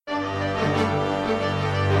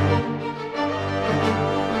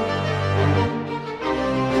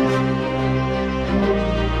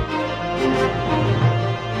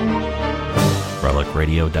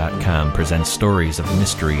RelicRadio.com presents stories of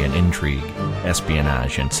mystery and intrigue,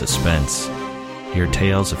 espionage and suspense. Hear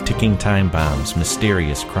tales of ticking time bombs,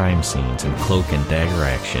 mysterious crime scenes, and cloak and dagger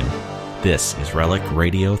action. This is Relic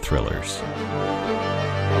Radio Thrillers.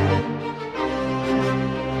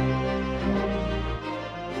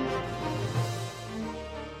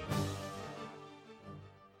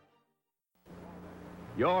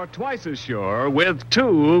 You're twice as sure with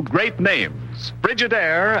two great names,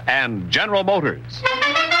 Frigidaire and General Motors.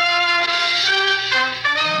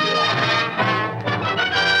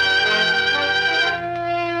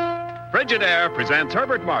 Frigidaire presents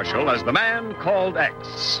Herbert Marshall as the man called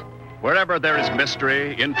X. Wherever there is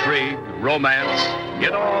mystery, intrigue, romance,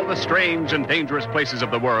 in all the strange and dangerous places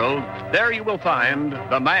of the world, there you will find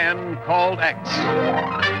the man called X.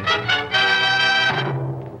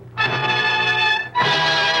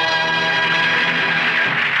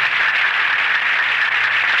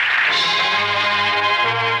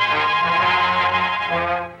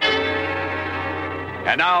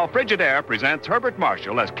 And now, Frigidaire presents Herbert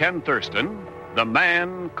Marshall as Ken Thurston, the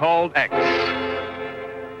man called X.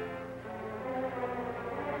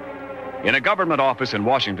 In a government office in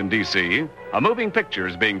Washington, D.C., a moving picture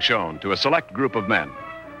is being shown to a select group of men.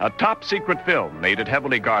 A top-secret film made at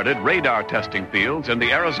heavily guarded radar testing fields in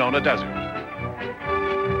the Arizona desert.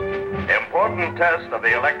 Important test of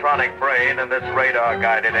the electronic brain in this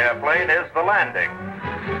radar-guided airplane is the landing.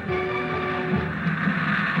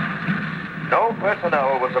 No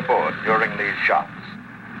personnel was aboard during these shots.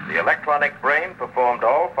 The electronic brain performed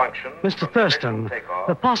all functions. Mr. Thurston,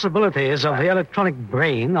 the possibilities of the electronic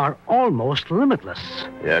brain are almost limitless.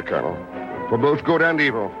 Yeah, Colonel. For both good and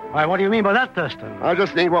evil. Why, what do you mean by that, Thurston? I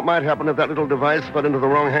just think what might happen if that little device fell into the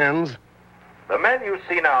wrong hands. The men you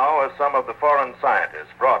see now are some of the foreign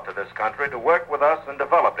scientists brought to this country to work with us in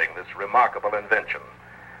developing this remarkable invention.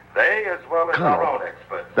 They, as well as Colonel, our own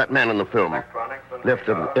experts. That man in the film, left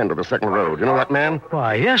at the end of the second road. You know that man?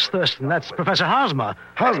 Why, yes, Thurston. That's Professor Hosmer.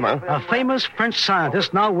 Hosmer? A famous French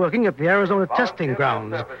scientist now working at the Arizona testing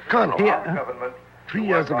grounds. Colonel, 3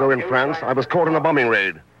 years ago in France, I was caught in a bombing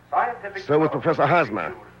raid. So was Professor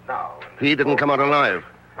Hosmer. He didn't come out alive.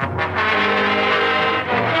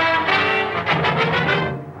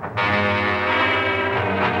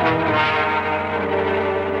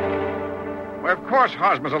 Well, of course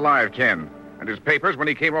Hosmer's alive, Ken. And his papers, when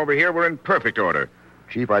he came over here, were in perfect order.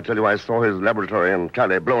 Chief, I tell you, I saw his laboratory in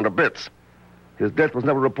Calais blown to bits. His death was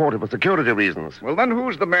never reported for security reasons. Well, then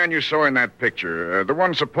who's the man you saw in that picture? The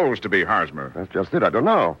one supposed to be Hosmer? That's just it. I don't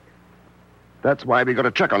know. That's why we got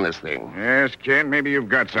to check on this thing. Yes, Ken, maybe you've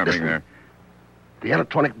got something Listen, there. The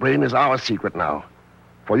electronic brain is our secret now,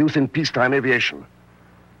 for use in peacetime aviation.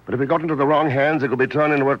 But if it got into the wrong hands, it could be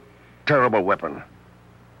turned into a terrible weapon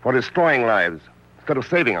for destroying lives instead of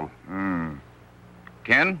saving them.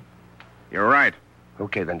 Ken, you're right.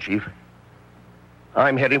 Okay, then, Chief.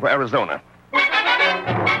 I'm heading for Arizona.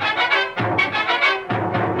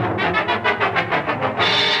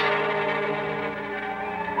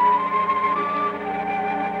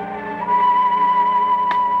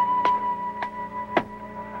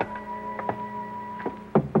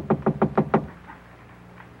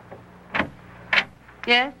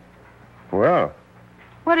 Yes? Well,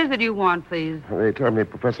 What is it you want, please? they tell me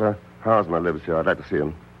Professor Hosmer lives here. I'd like to see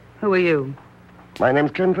him. Who are you? My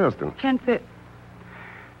name's Ken Thurston. Ken Fit.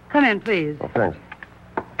 Come in, please. Oh, thanks.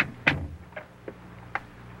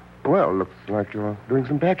 Well, looks like you're doing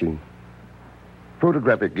some packing.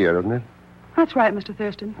 Photographic gear, doesn't it? That's right, Mr.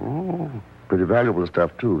 Thurston. Oh, pretty valuable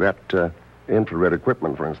stuff, too. That infrared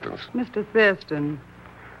equipment, for instance. Mr. Thurston,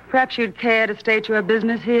 perhaps you'd care to state your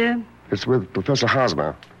business here? It's with Professor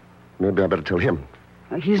Hosmer. Maybe I better tell him.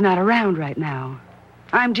 He's not around right now.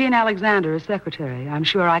 I'm Jean Alexander, his secretary. I'm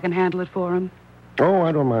sure I can handle it for him. Oh,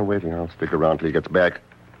 I don't mind waiting. I'll stick around till he gets back.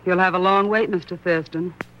 You'll have a long wait, Mr.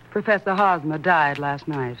 Thurston. Professor Hosmer died last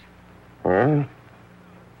night. Well,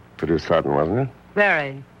 pretty sudden, wasn't it?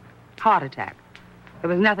 Very. Heart attack. There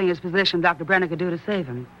was nothing his physician, Dr. Brenner, could do to save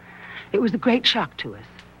him. It was a great shock to us.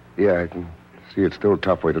 Yeah, I can see it's still a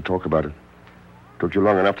tough way to talk about it. Took you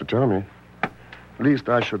long enough to tell me. At least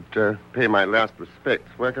I should pay my last respects.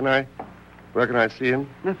 Where can I see him?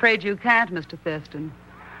 I'm afraid you can't, Mr. Thurston.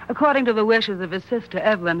 According to the wishes of his sister,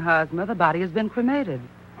 Evelyn Hosmer, the body has been cremated.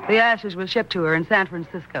 The ashes were shipped to her in San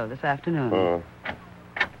Francisco this afternoon. Oh.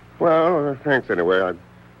 Well, thanks anyway.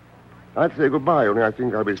 I'd say goodbye, only I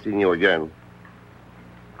think I'll be seeing you again.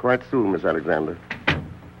 Quite soon, Miss Alexander.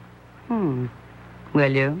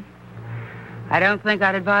 Will you? I don't think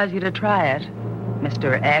I'd advise you to try it,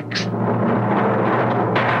 Mr. X.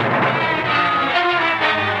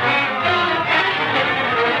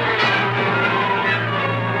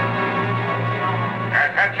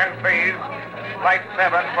 please. Flight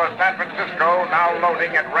 7 for San Francisco, now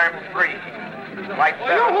loading at ramp 3. Flight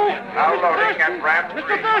 7, now loading at ramp 3.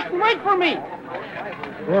 Mr. Thurston, wait for me.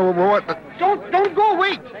 What the... Don't go,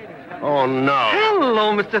 wait. Oh, no.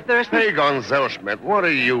 Hello, Mr. Thurston. Pagon Zellschmidt, what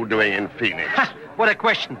are you doing in Phoenix? What a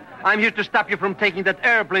question. I'm here to stop you from taking that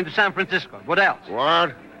airplane to San Francisco. What else?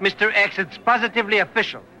 What? Mr. X, it's positively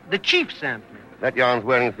official. The chief sent me. That yarn's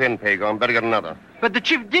wearing thin, Pagon. Better get another. But the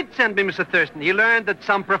chief did send me, Mr. Thurston. He learned that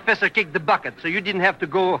some professor kicked the bucket, so you didn't have to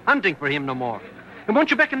go hunting for him no more. And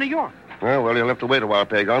won't you back in New York? Well, you'll have to wait a while,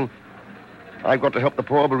 Pagon. I've got to help the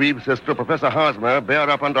poor bereaved sister, Professor Hosmer, bear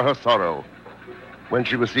up under her sorrow when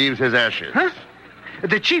she receives his ashes. Huh?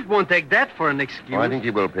 The chief won't take that for an excuse. Oh, I think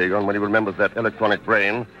he will, Pagon, when he remembers that electronic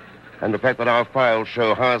brain and the fact that our files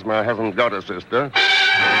show Hosmer hasn't got a sister.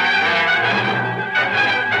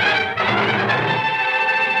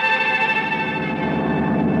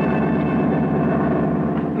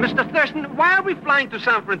 Mr. Thurston, why are we flying to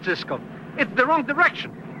San Francisco? It's the wrong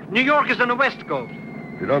direction. New York is on the west coast.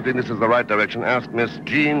 If you don't think this is the right direction, ask Miss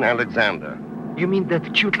Jean Alexander. You mean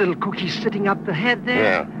that cute little cookie sitting up the head there?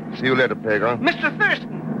 Yeah. See you later, Pagon. Mr.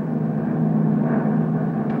 Thurston!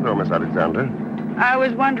 Hello, Miss Alexander. I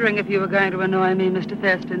was wondering if you were going to annoy me, Mr.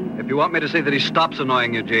 Thurston. If you want me to see that he stops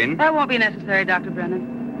annoying you, Jean. That won't be necessary, Dr.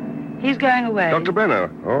 Brennan. He's going away. Dr.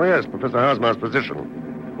 Brenner. Oh, yes, Professor Hosmer's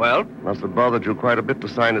physician. Well? Must have bothered you quite a bit to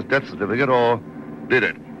sign his death certificate, or did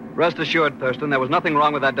it? Rest assured, Thurston, there was nothing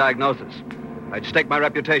wrong with that diagnosis. I'd stake my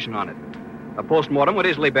reputation on it. A post-mortem would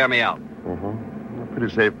easily bear me out. A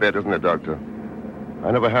pretty safe bet, isn't it, Doctor?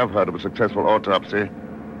 I never have heard of a successful autopsy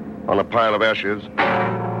on a pile of ashes.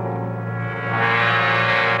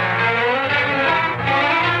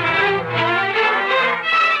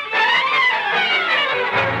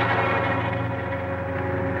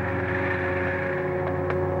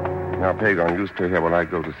 Now, Pagon, you stay here while I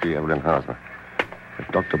go to see Evelyn Hosmer. If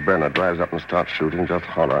Dr. Brenner drives up and starts shooting, just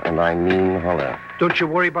holler, and I mean holler. Don't you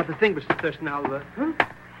worry about the thing, Mr. Thurston, Albert. Huh?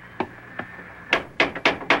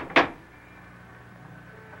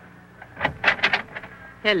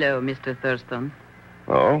 Hello, Mr. Thurston.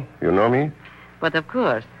 Oh, you know me? But of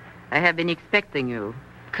course, I have been expecting you.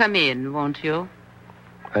 Come in, won't you?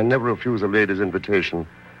 I never refuse a lady's invitation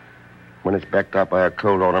when it's backed up by a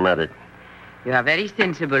cold automatic. You are very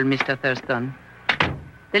sensible, Mr. Thurston.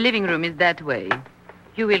 The living room is that way.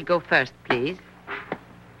 You will go first, please.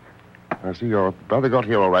 I see your brother got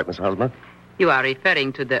here all right, Miss Hosmer. You are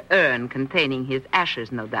referring to the urn containing his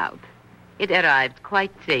ashes, no doubt. It arrived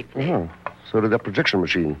quite safely. Oh, so did that projection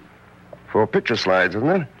machine. For picture slides, isn't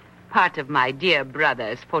it? Part of my dear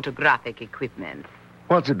brother's photographic equipment.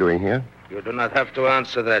 What's it doing here? You do not have to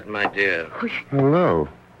answer that, my dear. Hello.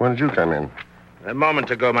 When did you come in? A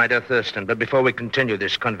moment ago, my dear Thurston. But before we continue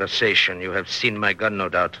this conversation, you have seen my gun, no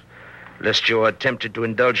doubt. Lest you are tempted to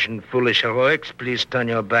indulge in foolish heroics, please turn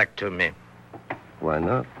your back to me. Why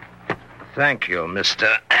not? Thank you,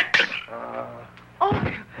 Mr.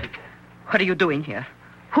 Oh, what are you doing here?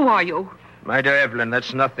 Who are you? My dear Evelyn,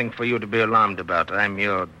 that's nothing for you to be alarmed about. I'm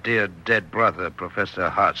your dear dead brother, Professor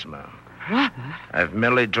Hosmer. Brother? I've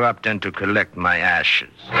merely dropped in to collect my ashes.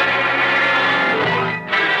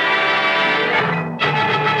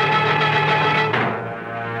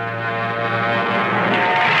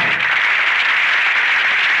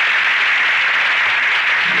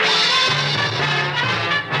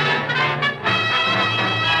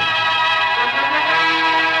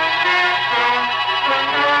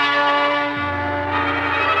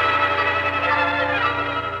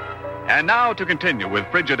 And now to continue with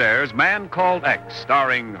Frigidaire's Man Called X,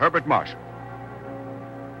 starring Herbert Marshall.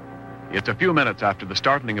 It's a few minutes after the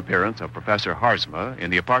startling appearance of Professor Hosmer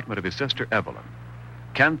in the apartment of his sister Evelyn.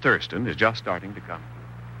 Ken Thurston is just starting to come.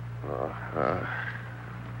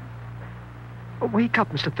 Wake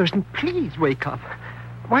up, Mr. Thurston. Please wake up.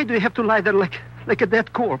 Why do you have to lie there like a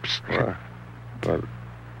dead corpse? Pagon.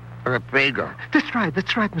 That's right,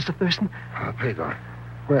 Mr. Thurston. Pagon.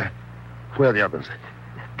 Where are the others?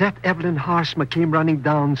 That Evelyn Hosmer came running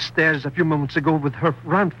downstairs a few moments ago with her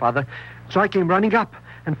grandfather, so I came running up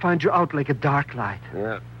and found you out like a dark light.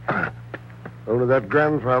 Yeah. Only that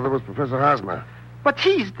grandfather was Professor Hosmer. But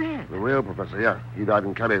he's dead. The real professor, yeah. He died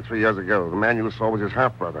in Calais 3 years ago. The man you saw was his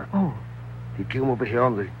half-brother. Oh. He came over here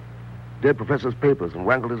on the dead professor's papers and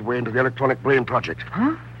wangled his way into the electronic brain project.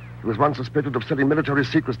 Huh? He was once suspected of selling military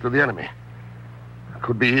secrets to the enemy.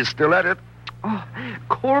 Could be he's still at it. Oh,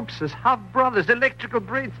 corpses, half-brothers, electrical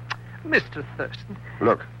brains. Mr. Thurston.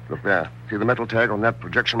 Look there. See the metal tag on that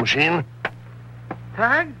projection machine?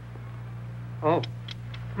 Tag? Oh.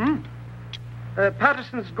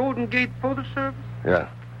 Patterson's Golden Gate Photo Service? Yeah.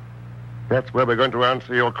 That's where we're going to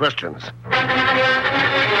answer your questions.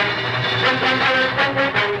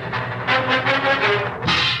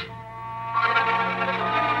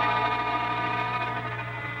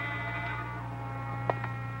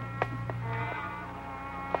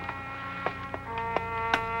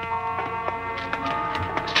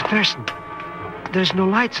 Mr. Thurston, there's no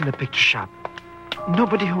lights in the picture shop.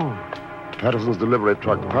 Nobody home. Patterson's delivery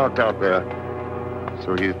truck parked out there.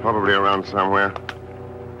 So he's probably around somewhere.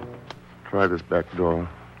 Try this back door.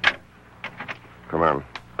 Come on.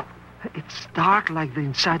 It's dark like the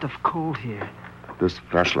inside of coal here. This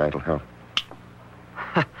flashlight will help.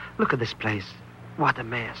 Look at this place. What a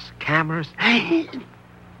mess. Cameras. Hey!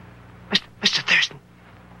 Mr. Thurston.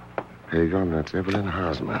 Pagan, that's Evelyn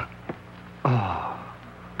Hosmer. Oh.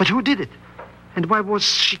 But who did it? And why was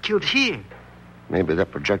she killed here? Maybe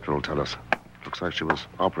that projector will tell us. Looks like she was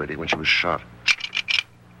operating when she was shot.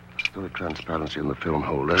 Still a transparency in the film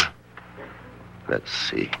holder. Let's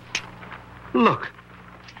see. Look.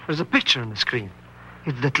 There's a picture on the screen.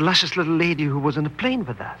 It's that luscious little lady who was on the plane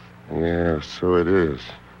with us. Yeah, so it is.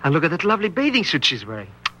 And look at that lovely bathing suit she's wearing.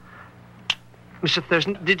 Mr.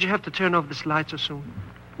 Thurston, did you have to turn off this light so soon?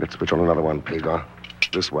 Let's switch on another one, Pagan.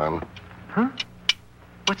 This one. Huh?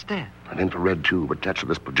 What's that? An infrared tube attached to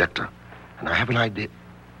this projector. And I have an idea.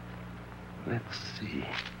 Let's see.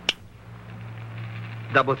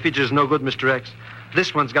 Double feature's no good, Mr. X.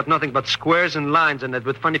 This one's got nothing but squares and lines in it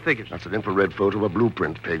with funny figures. That's an infrared photo of a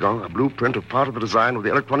blueprint, Pagan. A blueprint of part of the design of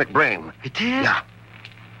the electronic brain. It is? Yeah.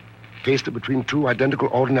 Pasted between two identical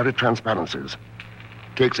ordinary transparencies.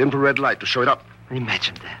 Takes infrared light to show it up.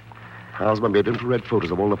 Imagine that. Hosmer made infrared photos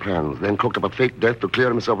of all the plans, then cooked up a fake death to clear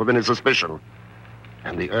himself of any suspicion.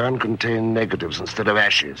 And the urn contained negatives instead of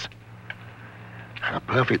ashes. A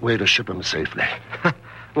perfect way to ship him safely. It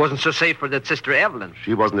wasn't so safe for that Sister Evelyn.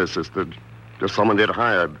 She wasn't assisted. Just someone they'd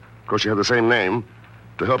hired, because she had the same name,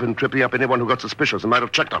 to help him tripping up anyone who got suspicious and might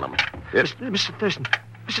have checked on him. Yes? Mr. Thurston.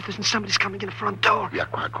 Mr. Thurston, somebody's coming in the front door. Yeah,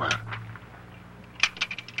 quiet.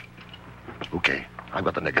 Okay, I've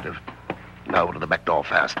got the negative. Now to the back door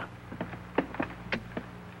fast.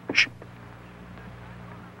 Shh.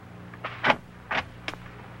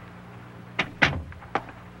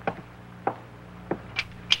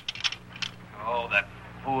 Oh, that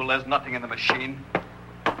fool. There's nothing in the machine.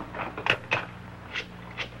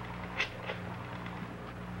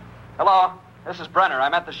 Hello, this is Brenner.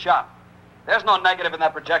 I'm at the shop. There's no negative in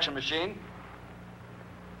that projection machine.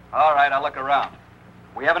 All right, I'll look around.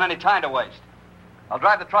 We haven't any time to waste. I'll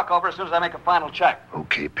drive the truck over as soon as I make a final check.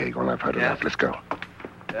 Okay, Pagan, I've heard enough. Let's go.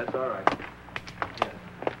 That's all right.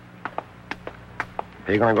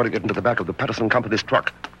 Pagan, I'm going to get into the back of the Patterson Company's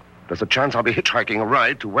truck. There's a chance I'll be hitchhiking a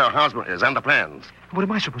ride to where Hosmer is and the plans. What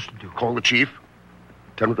am I supposed to do? Call the chief.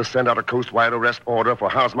 Tell him to send out a coast-wide arrest order for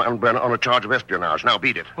Hosmer and Brenner on a charge of espionage. Now,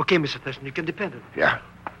 beat it. Okay, Mr. Thurston, you can depend on it. Yeah.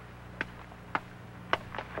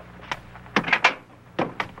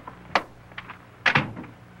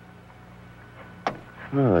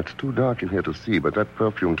 Oh, it's too dark in here to see, but that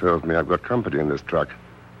perfume tells me I've got company in this truck.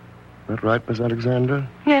 That right, Miss Alexander?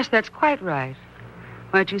 Yes, that's quite right.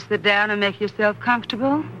 Won't you sit down and make yourself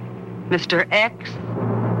comfortable, Mr. X?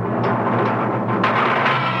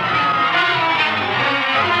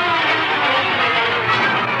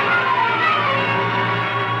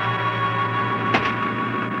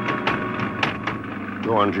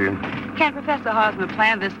 Go on, Jean. Can Professor Hosmer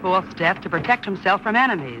plan this false death to protect himself from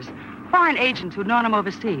enemies? Foreign agents who'd known him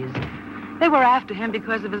overseas. They were after him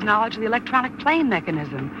because of his knowledge of the electronic plane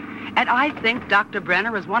mechanism. And I think Dr.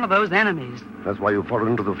 Brenner is one of those enemies. That's why you followed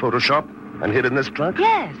into the photo shop and hid in this truck?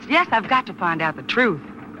 Yes, I've got to find out the truth.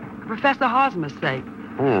 For Professor Hosmer's sake.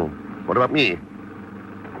 What about me?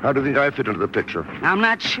 How do you think I fit into the picture? I'm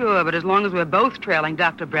not sure, but as long as we're both trailing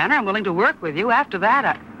Dr. Brenner, I'm willing to work with you. After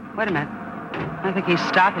that, Wait a minute. I think he's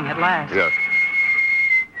stopping at last. Yes.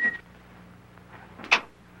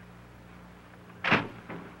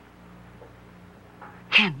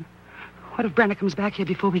 Ken, what if Brenner comes back here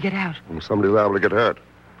before we get out? And somebody's liable to get hurt.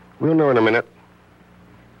 We'll know in a minute.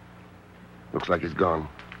 Looks like he's gone.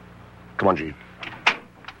 Come on, Gene.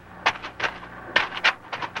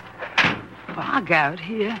 Fog out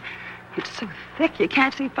here. It's so thick you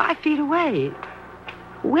can't see 5 feet away.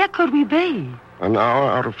 Where could we be? An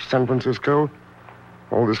hour out of San Francisco.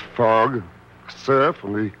 All this fog, surf,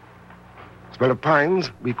 and the smell of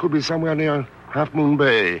pines. We could be somewhere near Half Moon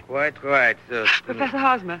Bay. Quite right, Thurston. Professor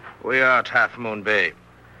Hosmer. We are at Half Moon Bay.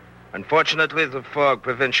 Unfortunately, the fog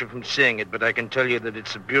prevents you from seeing it, but I can tell you that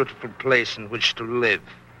it's a beautiful place in which to live.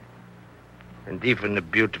 And even a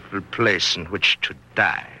beautiful place in which to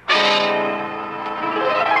die.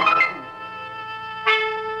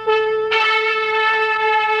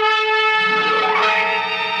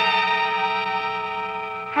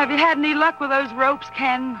 Have you had any luck with those ropes,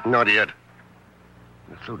 Ken? Not yet.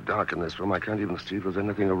 It's so dark in this room, I can't even see if there's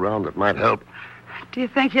anything around that might help. Do you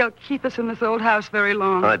think he'll keep us in this old house very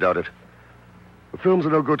long? I doubt it. The films are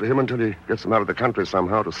no good to him until he gets them out of the country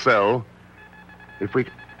somehow to sell. If we...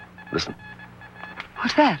 Listen.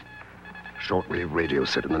 What's that? Shortwave radio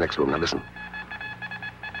set in the next room. Now listen.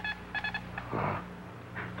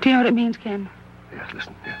 Do you know what it means, Ken? Yes,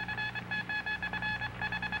 listen. Yeah.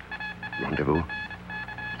 Rendezvous.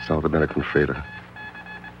 South American freighter.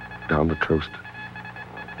 Down the coast.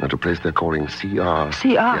 At a place they're calling CR. CR?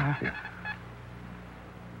 Yeah.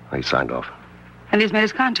 He signed off. And he's made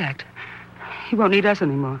his contact. He won't need us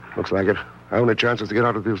anymore. Looks like it. Our only chance is to get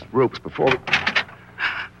out of these ropes before we...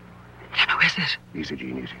 Ken, who is it? Easy,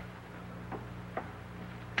 Gene, easy.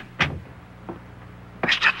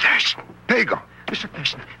 Mr. Thurston. Pagan. Mr.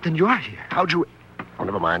 Thurston, then you are here. How'd you... Oh,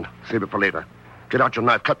 never mind. Save it for later. Get out your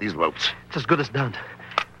knife. Cut these ropes. It's as good as done.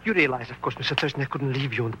 You realize, of course, Mr. Thurston, I couldn't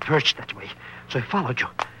leave you on the perch that way. So I followed you.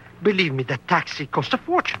 Believe me, that taxi cost a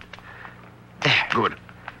fortune. There. Good.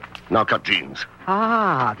 Now cut Gene's.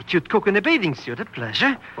 Ah, the cute cook in a bathing suit. A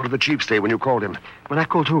pleasure. What did the chief say when you called him? When I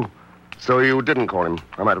called who? So you didn't call him.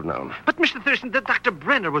 I might have known. But, Mr. Thurston, the Dr.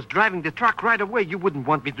 Brenner was driving the truck right away. You wouldn't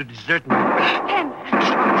want me to desert me. Ken!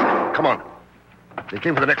 Come on. They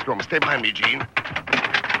came for the next room. Stay behind me, Gene.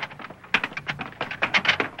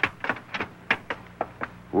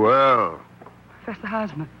 Well. Professor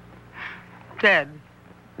Hosmer. Dead.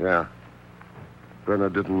 Yeah. Brenner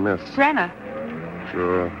didn't miss. Brenner?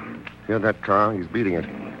 Sure. Hear that car? He's beating it.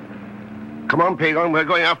 Come on, Pagan. We're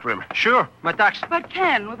going after him. Sure. My taxi. But,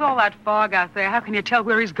 Ken, with all that fog out there, how can you tell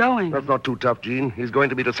where he's going? That's not too tough, Gene. He's going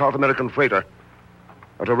to meet a South American freighter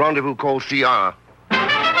at a rendezvous called CR.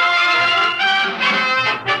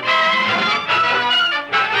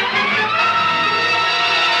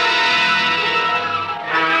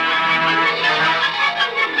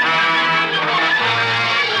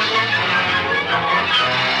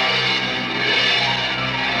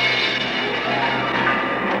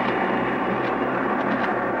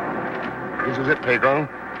 This is it, Pagan.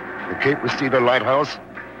 The Cape Reseda Lighthouse.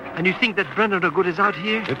 And you think that Brenner the Good is out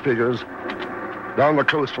here? It figures. Down the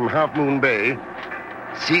coast from Half Moon Bay.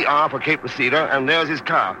 CR for Cape Reseda, and there's his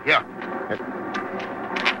car. Here.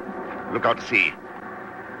 Look out to sea.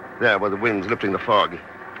 There, where the wind's lifting the fog.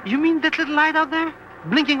 You mean that little light out there?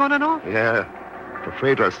 Blinking on and off? Yeah. The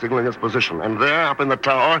freighter is signaling its position. And there, up in the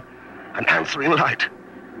tower, an answering light.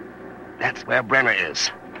 That's where Brenner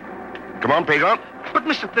is. Come on, Pagan. But,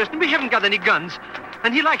 Mr. Thurston, we haven't got any guns.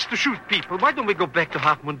 And he likes to shoot people. Why don't we go back to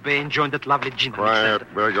Half Moon Bay and join that lovely gin? Quiet.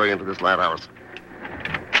 We're going into this lighthouse.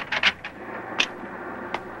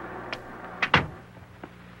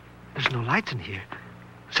 There's no lights in here,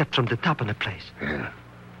 except from the top of the place. Yeah.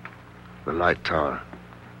 The light tower.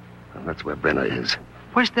 And that's where Brenner is.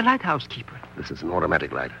 Where's the lighthouse keeper? This is an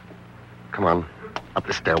automatic light. Come on. Up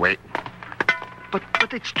the stairway. But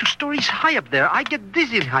it's 2 stories high up there. I get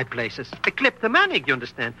dizzy in high places. A kleptomaniac, you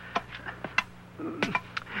understand? Oh,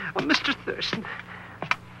 Mr. Thurston.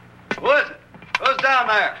 Who is it? Who's down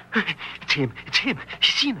there? It's him. It's him.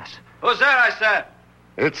 He's seen us. Who's there, I said?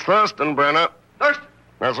 It's Thurston, Brenner. Thurston?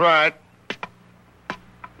 That's right.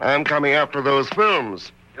 I'm coming after those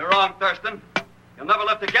films. You're wrong, Thurston. You'll never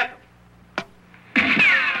live to get them.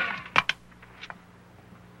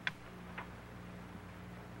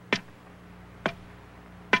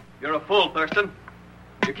 You're a fool, Thurston.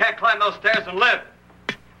 You can't climb those stairs and live.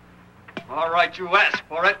 All right, you asked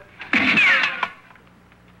for it.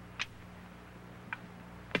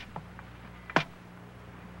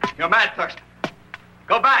 You're mad, Thurston.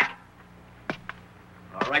 Go back.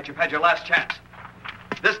 All right, you've had your last chance.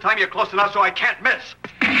 This time you're close enough so I can't miss.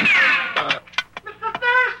 Mr.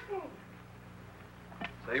 Thurston!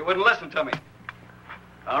 So you wouldn't listen to me.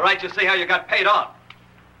 All right, you see how you got paid off.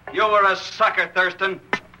 You were a sucker, Thurston.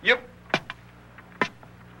 You...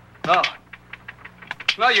 No.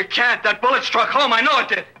 No, you can't. That bullet struck home. I know it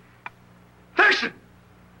did. Thurston!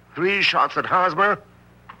 3 shots at Hosmer.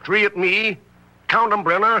 3 at me. Count 'em,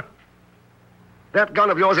 Brenner. That gun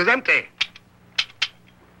of yours is empty.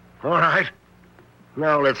 All right.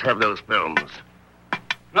 Now let's have those films.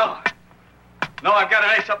 No. No, I've got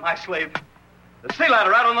an ace up my sleeve. The sea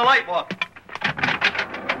ladder out on the light walk.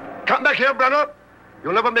 Come back here, Brenner.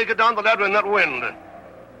 You'll never make it down the ladder in that wind.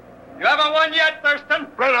 You haven't won yet, Thurston.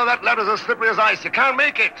 Brenner, that ladder's as slippery as ice. You can't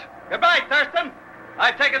make it. Goodbye, Thurston.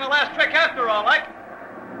 I've taken the last trick after all, like.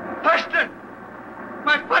 Thurston!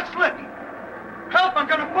 My foot slipped. Help, I'm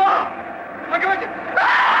going to fall. I'm going to...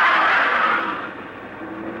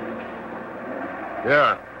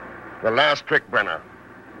 Yeah. The last trick, Brenner.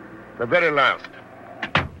 The very last.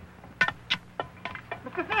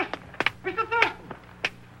 Mr. Thurston! Mr.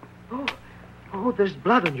 Thurston! Oh, there's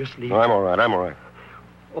blood on your sleeve. Oh, I'm all right.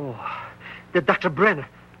 Oh, the Dr. Brenner.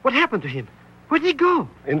 What happened to him? Where'd he go?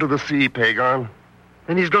 Into the sea, Pagon.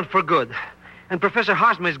 Then he's gone for good. And Professor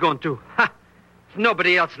Harsma is gone, too. Ha!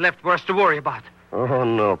 Nobody else left for us to worry about. Oh,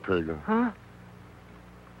 no, Pagan. Huh?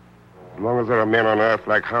 As long as there are men on Earth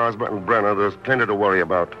like Harsma and Brenner, there's plenty to worry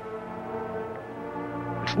about.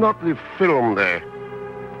 It's not the film they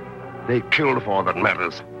killed for that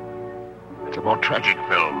matters. It's a more tragic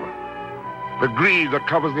film. The greed that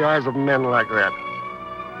covers the eyes of men like that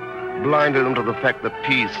blinded them to the fact that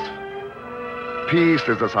peace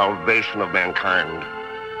is the salvation of mankind.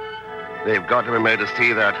 They've got to be made to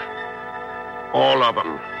see that. All of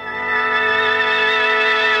them.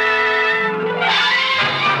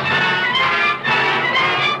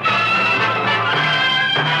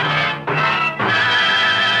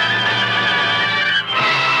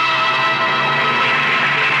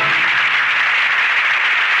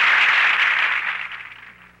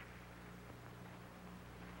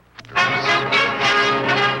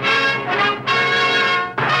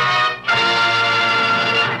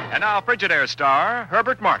 Frigidaire star,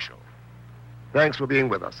 Herbert Marshall. Thanks for being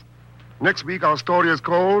with us. Next week, our story is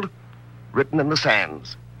called Written in the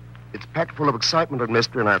Sands. It's packed full of excitement and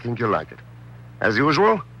mystery, and I think you'll like it. As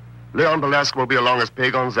usual, Leon Belasco will be along as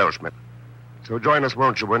Pagon Zellschmidt. So join us,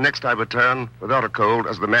 won't you, when next I return, without a cold,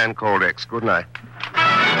 as the man called X. Good night.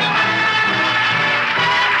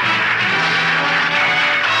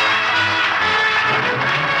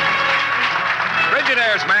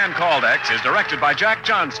 Frigidaire's Man Called X is directed by Jack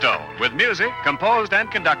Johnstone, with music composed and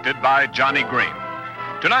conducted by Johnny Green.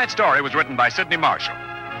 Tonight's story was written by Sidney Marshall.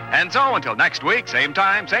 And so, until next week, same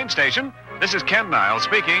time, same station, this is Ken Niles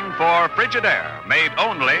speaking for Frigidaire, made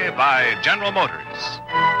only by General Motors.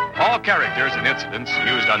 All characters and incidents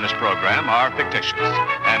used on this program are fictitious,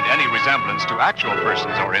 and any resemblance to actual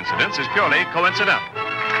persons or incidents is purely coincidental.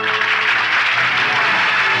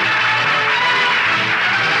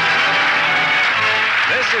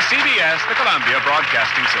 This is CBS, the Columbia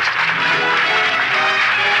Broadcasting System.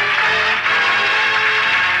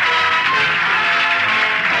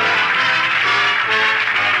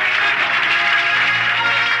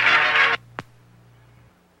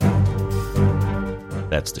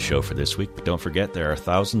 That's the show for this week, but don't forget there are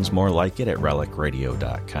thousands more like it at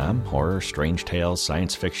relicradio.com. Horror, strange tales,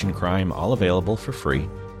 science fiction, crime, all available for free. If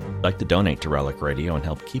you'd like to donate to Relic Radio and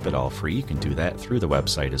help keep it all free, you can do that through the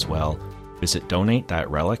website as well. Visit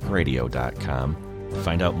donate.relicradio.com to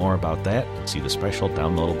find out more about that and see the special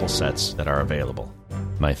downloadable sets that are available.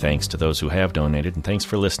 My thanks to those who have donated, and thanks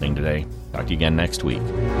for listening today. Talk to you again next week.